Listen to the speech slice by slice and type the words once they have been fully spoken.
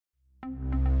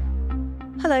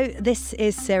Hello, this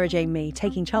is Sarah Jane Mee,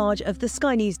 taking charge of the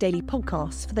Sky News Daily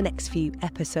podcast for the next few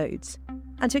episodes.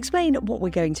 And to explain what we're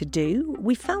going to do,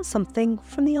 we found something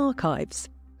from the archives.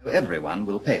 Everyone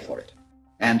will pay for it,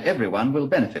 and everyone will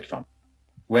benefit from it.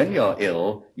 When you're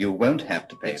ill, you won't have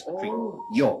to pay for treatment.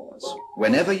 Yours,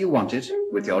 whenever you want it,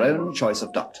 with your own choice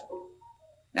of doctor.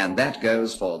 And that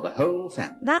goes for the whole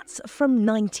family. That's from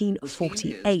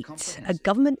 1948, a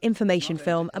government information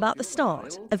film about the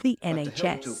start of the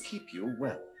NHS.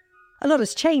 A lot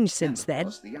has changed since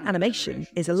then. Animation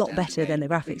is a lot better than the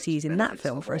graphics used in that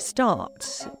film for a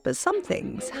start, but some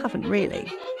things haven't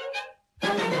really.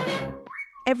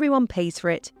 Everyone pays for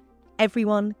it,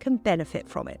 everyone can benefit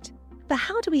from it. But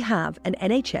how do we have an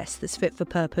NHS that's fit for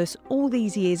purpose all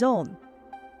these years on?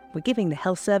 We're giving the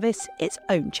health service its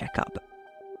own checkup.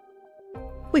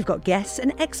 We've got guests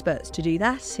and experts to do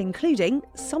that, including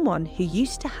someone who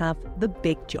used to have the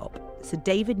big job, Sir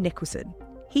David Nicholson.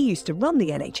 He used to run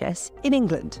the NHS in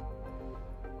England.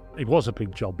 It was a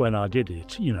big job when I did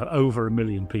it. You know, over 1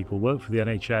 million people work for the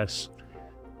NHS.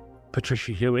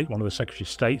 Patricia Hewitt, one of the Secretary of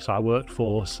States I worked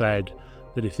for, said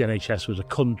that if the NHS was a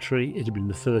country, it'd been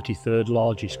the 33rd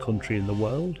largest country in the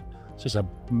world. So it's a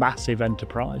massive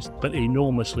enterprise, but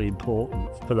enormously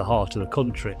important for the heart of the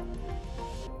country.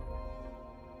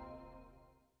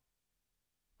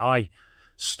 I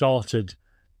started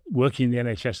working in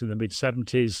the NHS in the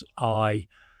mid-70s. I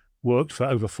worked for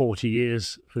over 40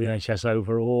 years for the NHS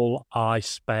overall. I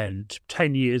spent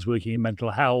 10 years working in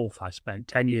mental health. I spent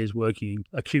 10 years working in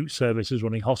acute services,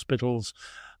 running hospitals.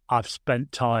 I've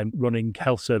spent time running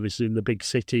health services in the big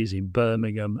cities, in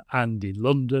Birmingham and in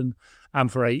London.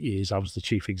 And for 8 years, I was the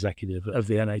chief executive of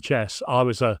the NHS. I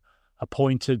was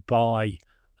appointed by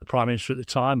the Prime Minister at the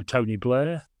time, Tony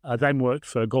Blair. I then worked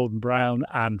for Gordon Brown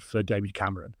and for David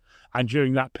Cameron. And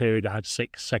during that period, I had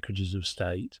 6 Secretaries of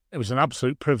State. It was an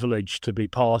absolute privilege to be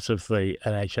part of the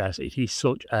NHS. It is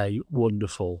such a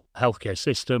wonderful healthcare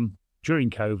system.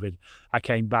 During COVID, I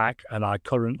came back and I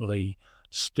currently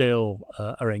still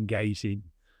are engaged in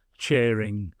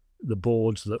chairing the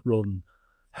boards that run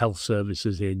health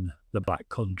services in the Black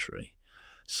Country.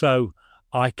 So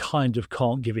I kind of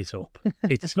can't give it up.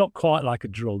 It's not quite like a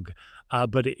drug,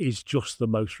 but it is just the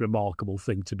most remarkable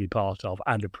thing to be part of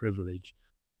and a privilege.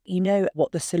 You know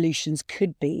what the solutions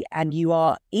could be, and you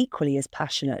are equally as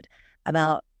passionate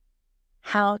about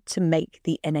how to make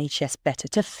the NHS better,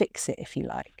 to fix it, if you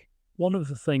like. One of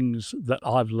the things that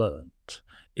I've learnt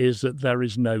is that there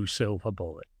is no silver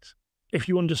bullet. If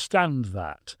you understand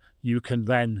that, you can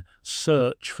then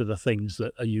search for the things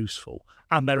that are useful.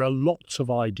 And there are lots of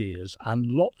ideas and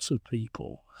lots of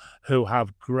people who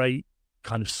have great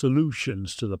kind of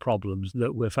solutions to the problems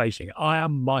that we're facing. I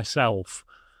am myself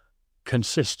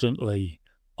consistently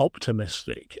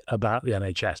optimistic about the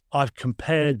NHS. I've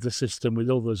compared the system with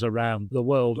others around the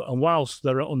world, and whilst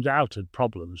there are undoubted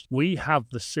problems, we have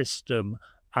the system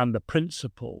and the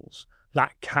principles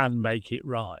that can make it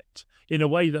right in a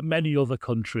way that many other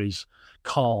countries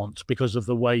can't because of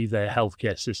the way their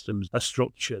healthcare systems are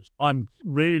structured. I'm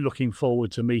really looking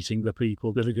forward to meeting the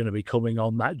people that are going to be coming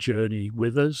on that journey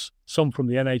with us, some from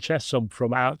the NHS, some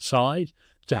from outside,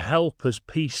 to help us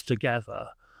piece together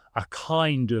a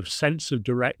kind of sense of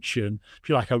direction, if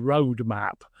you like, a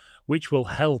roadmap, which will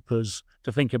help us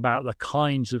to think about the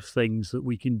kinds of things that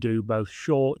we can do both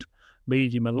short,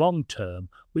 medium and long term,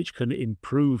 which can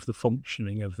improve the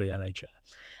functioning of the NHS.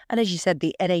 And as you said,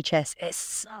 the NHS is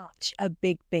such a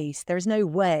big beast. There is no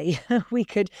way we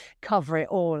could cover it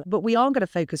all. But we are going to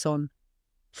focus on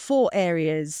 4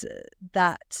 areas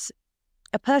that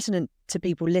are pertinent to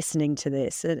people listening to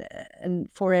this, and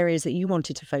 4 areas that you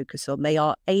wanted to focus on. They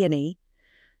are A&E,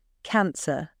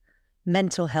 cancer,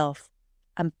 mental health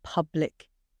and public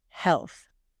health.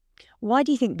 Why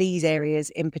do you think these areas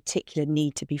in particular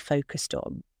need to be focused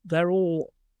on? They're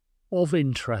all of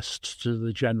interest to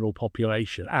the general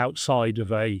population outside of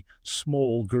a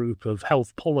small group of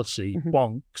health policy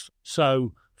wonks.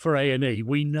 So for A&E,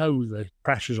 we know the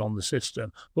pressures on the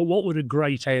system, but what would a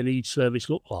great A&E service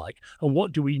look like? And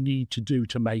what do we need to do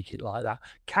to make it like that?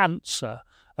 Cancer,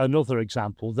 another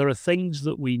example. There are things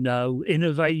that we know,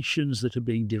 innovations that are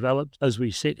being developed as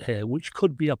we sit here, which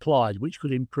could be applied, which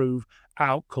could improve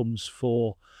outcomes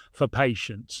for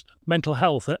patients. Mental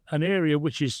health, an area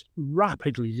which is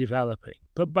rapidly developing,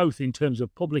 but both in terms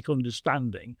of public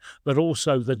understanding, but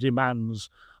also the demands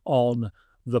on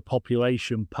the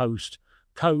population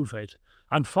post-COVID.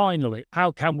 And finally,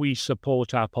 how can we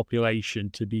support our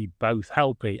population to be both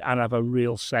healthy and have a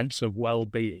real sense of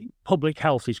well-being? Public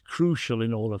health is crucial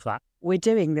in all of that. We're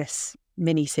doing this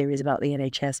mini-series about the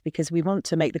NHS because we want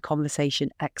to make the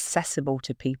conversation accessible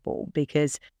to people,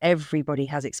 because everybody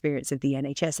has experience of the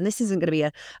NHS. And this isn't going to be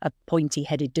a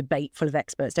pointy-headed debate full of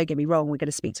experts. Don't get me wrong. We're going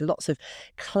to speak to lots of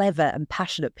clever and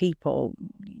passionate people,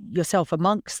 yourself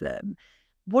amongst them.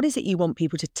 What is it you want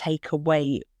people to take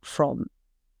away from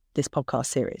this podcast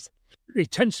series?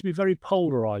 It tends to be very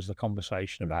polarised, the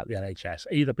conversation about the NHS.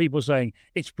 Either people saying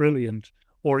it's brilliant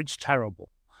or it's terrible.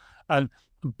 And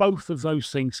both of those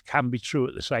things can be true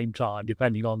at the same time,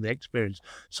 depending on the experience.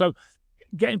 So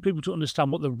getting people to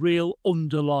understand what the real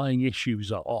underlying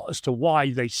issues are as to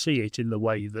why they see it in the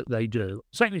way that they do.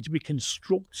 Certainly to be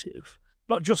constructive,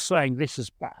 not just saying this is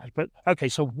bad, but, okay,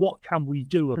 so what can we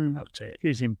do about it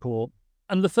is important.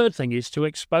 And the third thing is to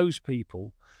expose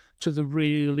people to the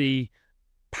really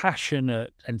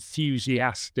passionate,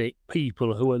 enthusiastic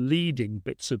people who are leading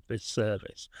bits of this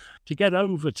service, to get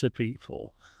over to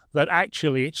people that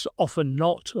actually it's often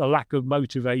not a lack of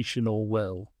motivation or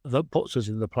will that puts us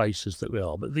in the places that we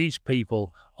are, but these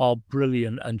people are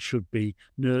brilliant and should be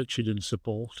nurtured and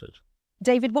supported.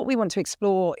 David, what we want to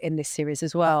explore in this series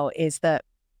as well is that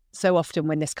so often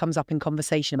when this comes up in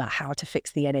conversation about how to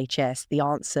fix the NHS, the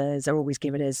answers are always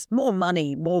given as more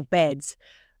money, more beds.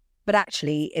 But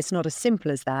actually, it's not as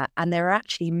simple as that. And there are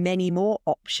actually many more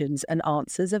options and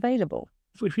answers available.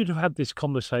 If you'd have had this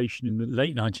conversation in the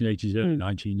late 1980s, early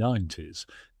 1990s,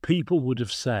 people would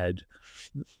have said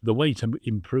the way to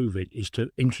improve it is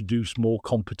to introduce more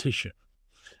competition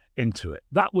into it.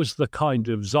 That was the kind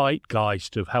of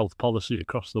zeitgeist of health policy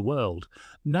across the world.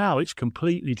 Now it's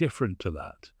completely different to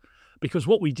that, because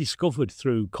what we discovered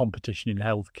through competition in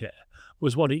healthcare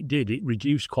was what it did. It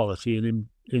reduced quality and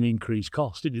increased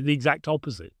cost. It did the exact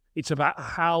opposite. It's about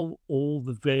how all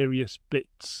the various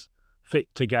bits fit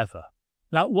together.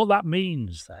 Now, what that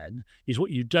means then is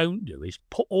what you don't do is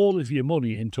put all of your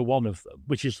money into one of them,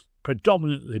 which is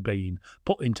predominantly being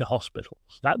put into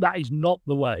hospitals. That is not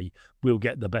the way we'll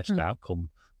get the best outcome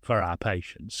for our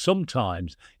patients.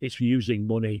 Sometimes it's using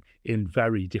money in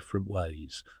very different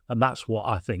ways. And that's what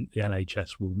I think the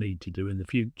NHS will need to do in the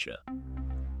future.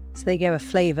 So there you go, a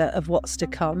flavour of what's to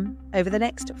come. Over the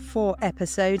next 4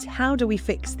 episodes, how do we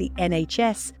fix the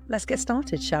NHS? Let's get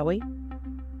started, shall we?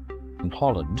 In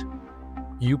Holland,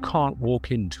 you can't walk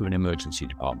into an emergency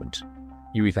department.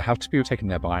 You either have to be taken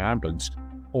there by ambulance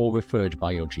or referred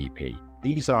by your GP.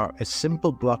 These are a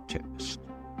simple blood test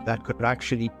that could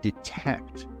actually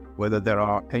detect whether there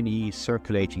are any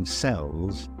circulating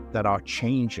cells that are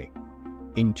changing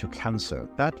into cancer.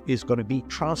 That is going to be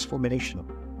transformational.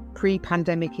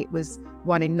 Pre-pandemic, it was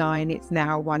 1 in 9. It's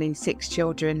now 1 in 6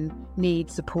 children need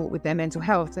support with their mental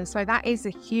health. And so that is a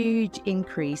huge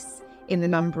increase in the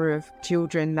number of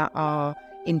children that are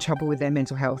in trouble with their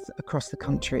mental health across the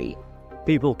country.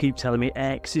 People keep telling me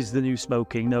X is the new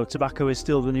smoking. No, tobacco is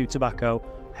still the new tobacco.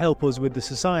 Help us with the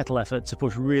societal effort to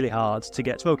push really hard to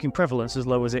get smoking prevalence as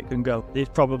low as it can go. It's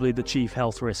probably the chief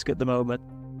health risk at the moment.